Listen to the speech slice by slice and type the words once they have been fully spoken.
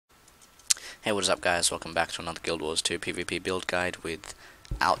Hey, what is up guys, welcome back to another Guild Wars 2 PvP build guide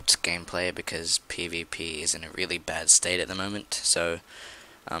without gameplay because PvP is in a really bad state at the moment. So,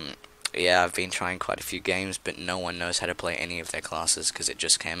 yeah, I've been trying quite a few games, but no one knows how to play any of their classes because it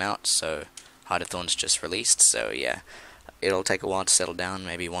just came out, so Heart of Thorns just released, so yeah. It'll take a while to settle down,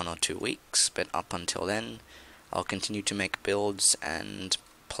 maybe 1 or 2 weeks, but up until then, I'll continue to make builds and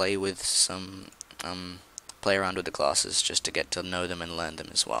play with play around with the classes just to get to know them and learn them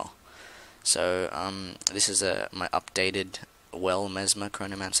as well. So, this is my updated Mesmer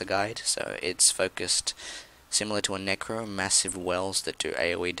Chronomancer guide. So it's focused similar to a Necro, massive wells that do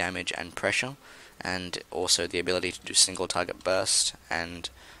AoE damage and pressure, and also the ability to do single target burst,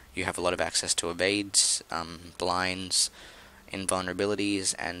 and you have a lot of access to evades, blinds,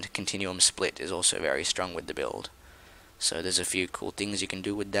 invulnerabilities, and continuum split is also very strong with the build. So there's a few cool things you can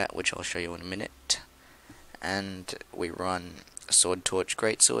do with that, which I'll show you in a minute. And we run Sword Torch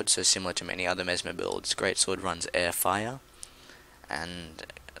Greatsword, so similar to many other Mesmer builds, Greatsword runs air fire, and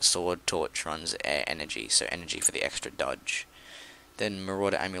Sword Torch runs air energy, so energy for the extra dodge. Then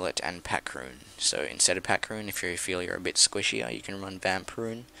Marauder Amulet and Pack Rune. So instead of Pack Rune, if you feel you're a bit squishier, you can run Vamp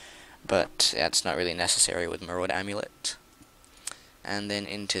Rune, but that's not really necessary with Marauder Amulet. And then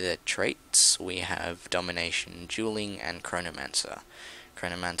into the traits, we have Domination, Dueling, and Chronomancer.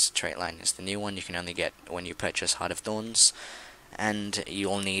 Chronomancer trait line is the new one you can only get when you purchase Heart of Thorns, and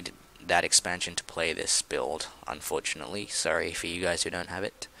you'll need that expansion to play this build, unfortunately. Sorry for you guys who don't have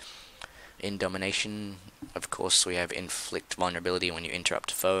it. In Domination, of course, we have Inflict Vulnerability when you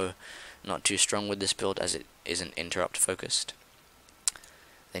interrupt a foe. Not too strong with this build as it isn't interrupt focused.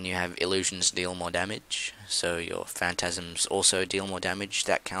 Then you have Illusions deal more damage, so your Phantasms also deal more damage.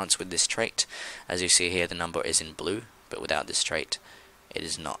 That counts with this trait. As you see here, the number is in blue, but without this trait it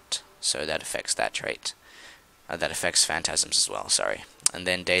is not, so that affects that trait. That affects Phantasms as well, sorry. And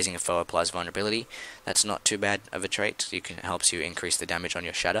then Dazing a foe applies vulnerability. That's not too bad of a trait. It helps you increase the damage on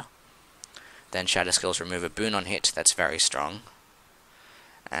your Shatter. Then Shatter skills remove a boon on hit. That's very strong.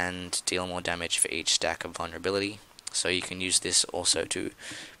 And deal more damage for each stack of vulnerability. So you can use this also to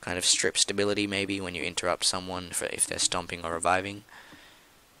kind of strip stability maybe when you interrupt someone if they're stomping or reviving.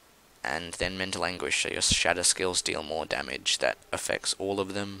 And then Mental Anguish, so your Shatter skills deal more damage. That affects all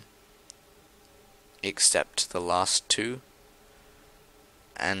of them except the last two,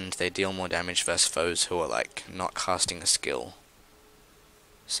 and they deal more damage versus foes who are like not casting a skill.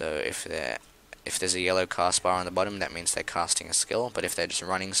 So if there's a yellow cast bar on the bottom, that means they're casting a skill, but if they're just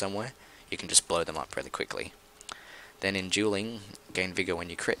running somewhere, you can just blow them up really quickly. Then in Dueling, gain vigor when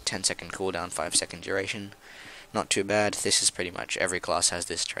you crit, 10-second cooldown, 5-second duration. Not too bad. This is pretty much every class has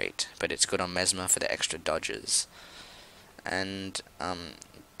this trait, but it's good on Mesmer for the extra dodges. And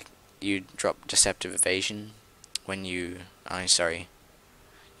you drop Deceptive Evasion when you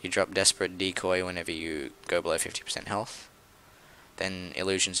drop Desperate Decoy whenever you go below 50% health. Then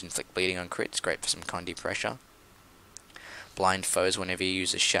Illusions inflict bleeding on crits, great for some Condi pressure. Blind foes whenever you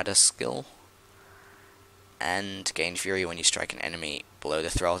use a Shatter skill. And gain Fury when you strike an enemy below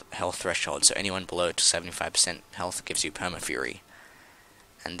the health threshold, so anyone below to 75% health gives you Perma Fury.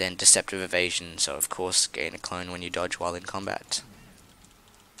 And then Deceptive Evasion, so of course gain a clone when you dodge while in combat.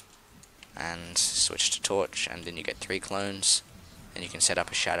 And switch to Torch, and then you get 3 clones, and you can set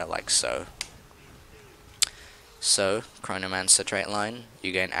up a Shatter like so. So, Chronomancer trait line,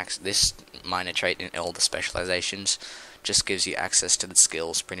 you gain this minor trait in all the specializations, just gives you access to the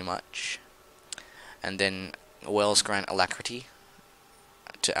skills pretty much. And then wells grant Alacrity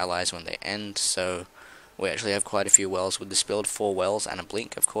to allies when they end, so we actually have quite a few wells with this build, 4 wells and a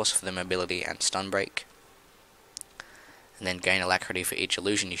blink, of course, for the mobility and stun break. And then gain Alacrity for each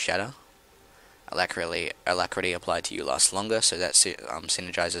illusion you shatter. Alacrity applied to you lasts longer, so that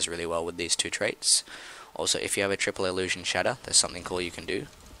synergizes really well with these two traits. Also, if you have a triple illusion shatter, there's something cool you can do.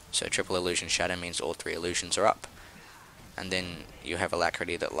 So triple illusion shatter means all 3 illusions are up. And then you have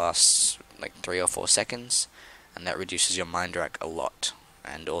Alacrity that lasts like 3 or 4 seconds, and that reduces your mind rack a lot,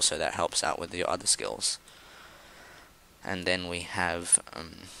 and also that helps out with your other skills. And then we have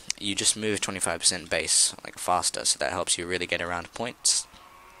you just move 25% base like faster, so that helps you really get around points.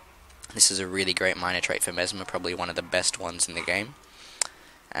 This is a really great minor trait for Mesmer, probably one of the best ones in the game.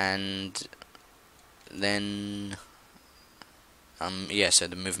 And then yeah, so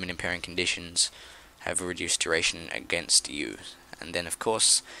the movement impairing conditions have a reduced duration against you. And then of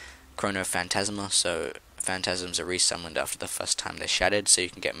course Chrono Phantasma, so Phantasms are resummoned after the first time they're shattered, so you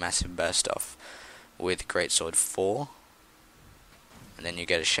can get massive burst off with Greatsword 4. And then you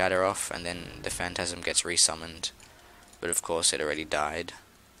get a shatter off, and then the Phantasm gets resummoned, but of course it already died.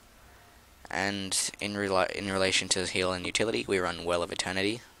 And in relation to heal and utility, we run Well of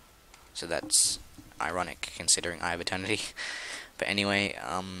Eternity. so that's ironic considering I have Eternity. But anyway,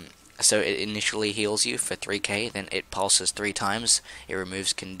 so it initially heals you for 3k, then it pulses 3 times, it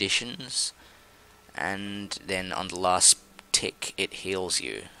removes conditions, and then on the last tick it heals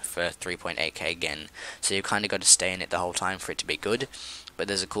you for 3.8k again. So you kind of got to stay in it the whole time for it to be good. But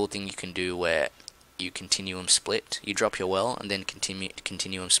there's a cool thing you can do where you continuum split. You drop your well and then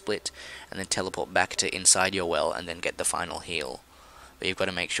continuum split, and then teleport back to inside your well and then get the final heal. But you've got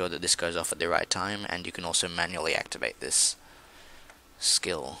to make sure that this goes off at the right time, and you can also manually activate this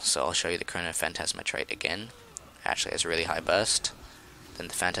skill. So I'll show you the Chrono Phantasma trait again. It actually has a really high burst. Then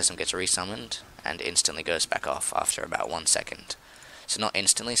the Phantasm gets resummoned and instantly goes back off after about 1 second. So not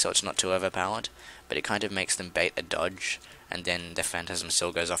instantly, so it's not too overpowered, but it kind of makes them bait a dodge, and then the Phantasm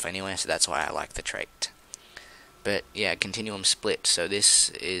still goes off anyway, so that's why I like the trait. But yeah, Continuum Split, so this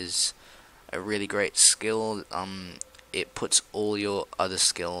is a really great skill. It puts all your other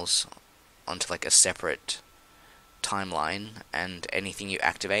skills onto like a separate timeline, and anything you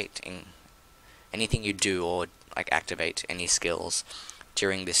activate, anything you do or like activate any skills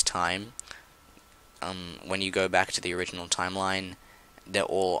during this time, when you go back to the original timeline, they're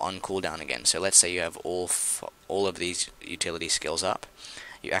all on cooldown again. So let's say you have all of these utility skills up,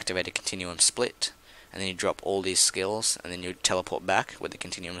 you activate a Continuum Split, and then you drop all these skills, and then you teleport back with the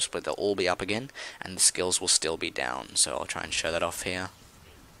Continuum Split, they'll all be up again, and the skills will still be down. So I'll try and show that off here.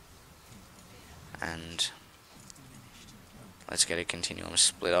 And let's get a Continuum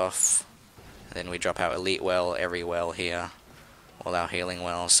Split off. And then we drop our Elite Well, every well here, all our healing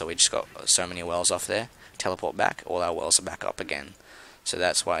wells, so we just got so many wells off there. Teleport back, all our wells are back up again. So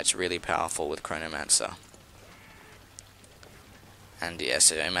that's why it's really powerful with Chronomancer. And yeah,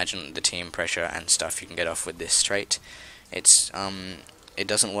 so imagine the team pressure and stuff you can get off with this trait. It's it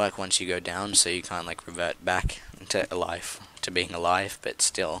doesn't work once you go down, so you can't like revert back to being alive, but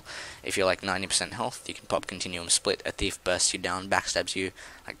still, if you're like 90% health, you can pop Continuum Split, a thief bursts you down, backstabs you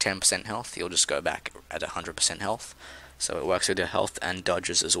like 10% health, you'll just go back at 100% health. So it works with your health and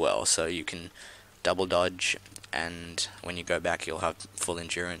dodges as well, so you can double dodge, and when you go back you'll have full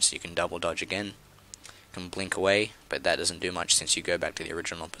endurance. You can double dodge again, you can blink away, but that doesn't do much since you go back to the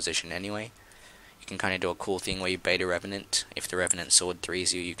original position anyway. You can kind of do a cool thing where you bait a Revenant. If the Revenant sword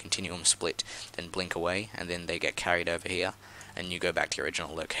 3s you, you Continuum Split, then blink away, and then they get carried over here, and you go back to your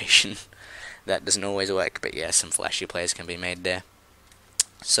original location. That doesn't always work, but yeah, some flashy plays can be made there.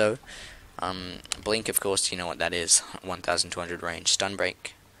 So, blink, of course, you know what that is. 1200 range stun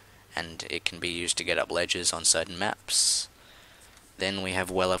break, and it can be used to get up ledges on certain maps. Then we have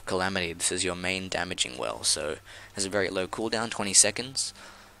Well of Calamity. This is your main damaging well, so it has a very low cooldown, 20 seconds.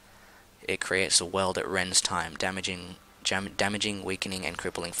 It creates a well that rends time, damaging, weakening, and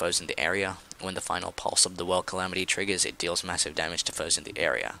crippling foes in the area. When the final pulse of the Well Calamity triggers, it deals massive damage to foes in the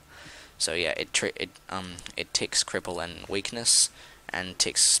area. So yeah, it ticks cripple and weakness, and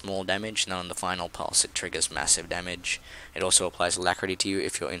ticks small damage, and then on the final pulse it triggers massive damage. It also applies Alacrity to you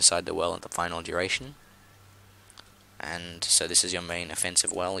if you're inside the well at the final duration. And so this is your main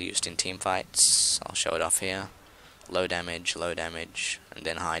offensive well used in team fights. I'll show it off here. Low damage, and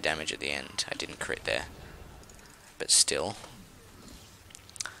then high damage at the end. I didn't crit there, but still,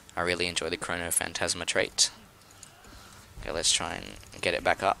 I really enjoy the Chrono Phantasma trait. Okay, let's try and get it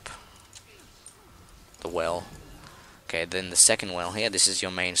back up. The well. Okay, then the second well here, this is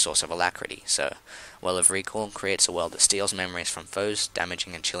your main source of Alacrity. So, Well of Recall creates a well that steals memories from foes,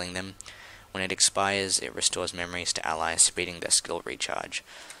 damaging and chilling them. When it expires, it restores memories to allies, speeding their skill recharge.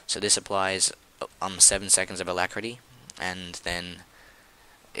 So this applies 7 seconds of Alacrity, and then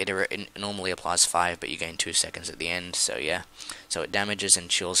it normally applies 5, but you gain 2 seconds at the end, so yeah. So it damages and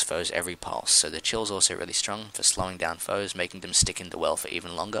chills foes every pulse. So the chill's also really strong for slowing down foes, making them stick in the well for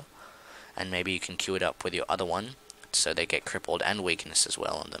even longer. And maybe you can queue it up with your other one, so they get crippled and weakness as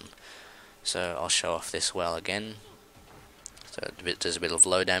well on them. So I'll show off this well again. So it does a bit of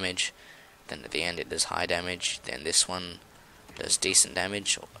low damage, then at the end it does high damage, then this one does decent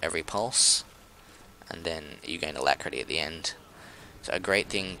damage every pulse, and then you gain Alacrity at the end. So a great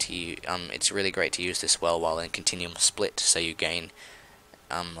thing to it's really great to use this well while in Continuum Split, so you gain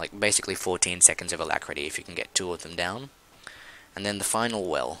like basically 14 seconds of Alacrity if you can get 2 of them down. And then the final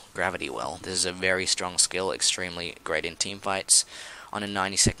well, Gravity Well. This is a very strong skill, extremely great in team fights, on a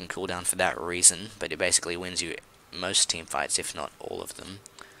 90-second cooldown for that reason, but it basically wins you most team fights, if not all of them.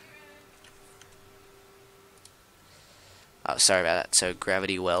 Sorry about that. So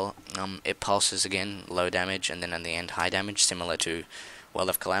Gravity Well, it pulses again, low damage, and then in the end high damage, similar to Well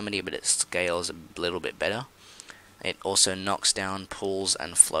of Calamity, but it scales a little bit better. It also knocks down, pulls,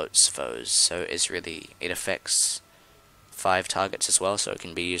 and floats foes, so it affects 5 targets as well, so it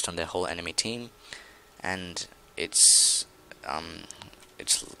can be used on their whole enemy team, and it's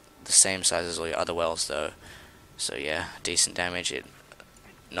the same size as all your other wells though, so yeah, decent damage. It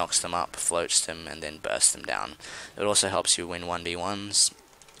knocks them up, floats them, and then bursts them down. It also helps you win 1v1s,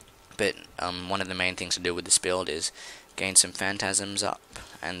 but one of the main things to do with this build is gain some phantasms up,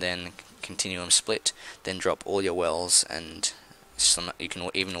 and then continuum split, then drop all your wells, and you can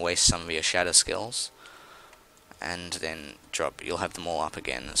even waste some of your shatter skills, and then you'll have them all up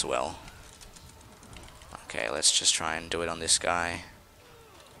again as well. Okay, let's just try and do it on this guy.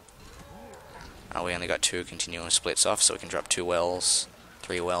 We only got 2 continuum splits off, so we can drop 2 wells,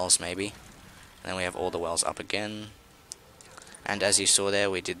 3 wells maybe, and then we have all the wells up again. And as you saw there,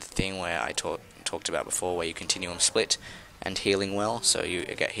 we did the thing where I talked about before, where you continuum split and healing well, so you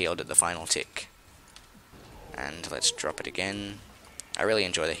get healed at the final tick. And let's drop it again. I really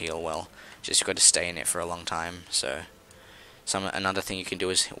enjoy the heal well, just you've got to stay in it for a long time. So another thing you can do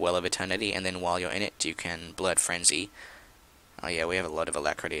is Well of Eternity, and then while you're in it you can Blood Frenzy. Oh yeah, we have a lot of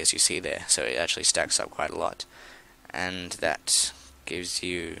Alacrity as you see there, so it actually stacks up quite a lot, and that gives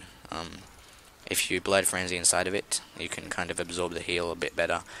you, if you Blood Frenzy inside of it, you can kind of absorb the heal a bit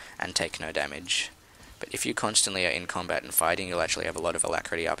better and take no damage. But if you constantly are in combat and fighting, you'll actually have a lot of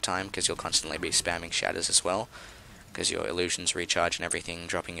Alacrity uptime, because you'll constantly be spamming shatters as well, because your illusions recharge and everything.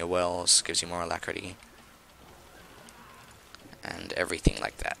 Dropping your wells gives you more Alacrity and everything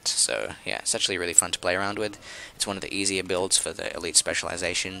like that. So yeah, it's actually really fun to play around with. It's one of the easier builds for the elite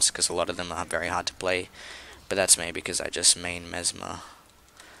specializations, because a lot of them are very hard to play, but that's maybe because I just main Mesmer.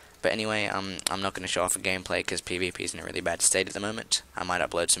 But anyway, I'm not going to show off a gameplay because PvP is in a really bad state at the moment. I might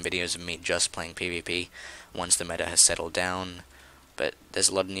upload some videos of me just playing PvP once the meta has settled down, but there's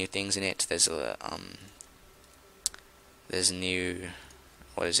a lot of new things in it. There's new,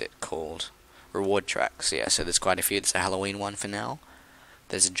 what is it called? Reward tracks, yeah, so there's quite a few. There's a Halloween one for now.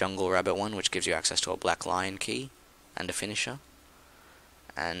 There's a Jungle Rabbit one, which gives you access to a Black Lion key and a finisher.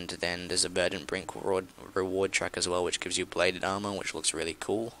 And then there's a Verdant Brink reward track as well, which gives you bladed armor, which looks really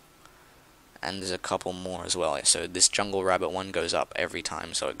cool. And there's a couple more as well. So this Jungle Rabbit one goes up every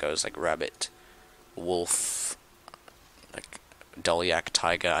time, so it goes like Rabbit, Wolf, like Dolyak,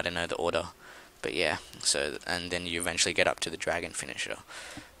 Tiger, I don't know the order. But yeah, so, and then you eventually get up to the Dragon finisher,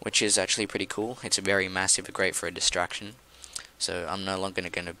 which is actually pretty cool. It's very massive, great for a distraction. So I'm no longer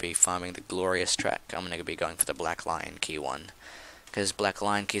going to be farming the Glorious track. I'm going to be going for the Black Lion key one, because Black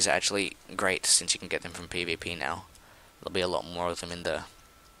Lion keys are actually great since you can get them from PvP now. There'll be a lot more of them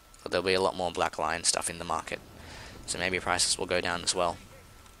there'll be a lot more Black Lion stuff in the market, so maybe prices will go down as well.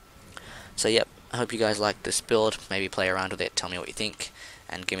 So yep, I hope you guys like this build. Maybe play around with it, tell me what you think,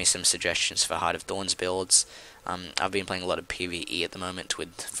 and give me some suggestions for Heart of Thorns builds. I've been playing a lot of PvE at the moment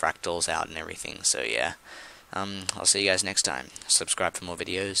with fractals out and everything, so yeah. I'll see you guys next time. Subscribe for more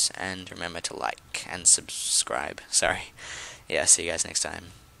videos, and remember to like and subscribe. Sorry. Yeah, see you guys next time.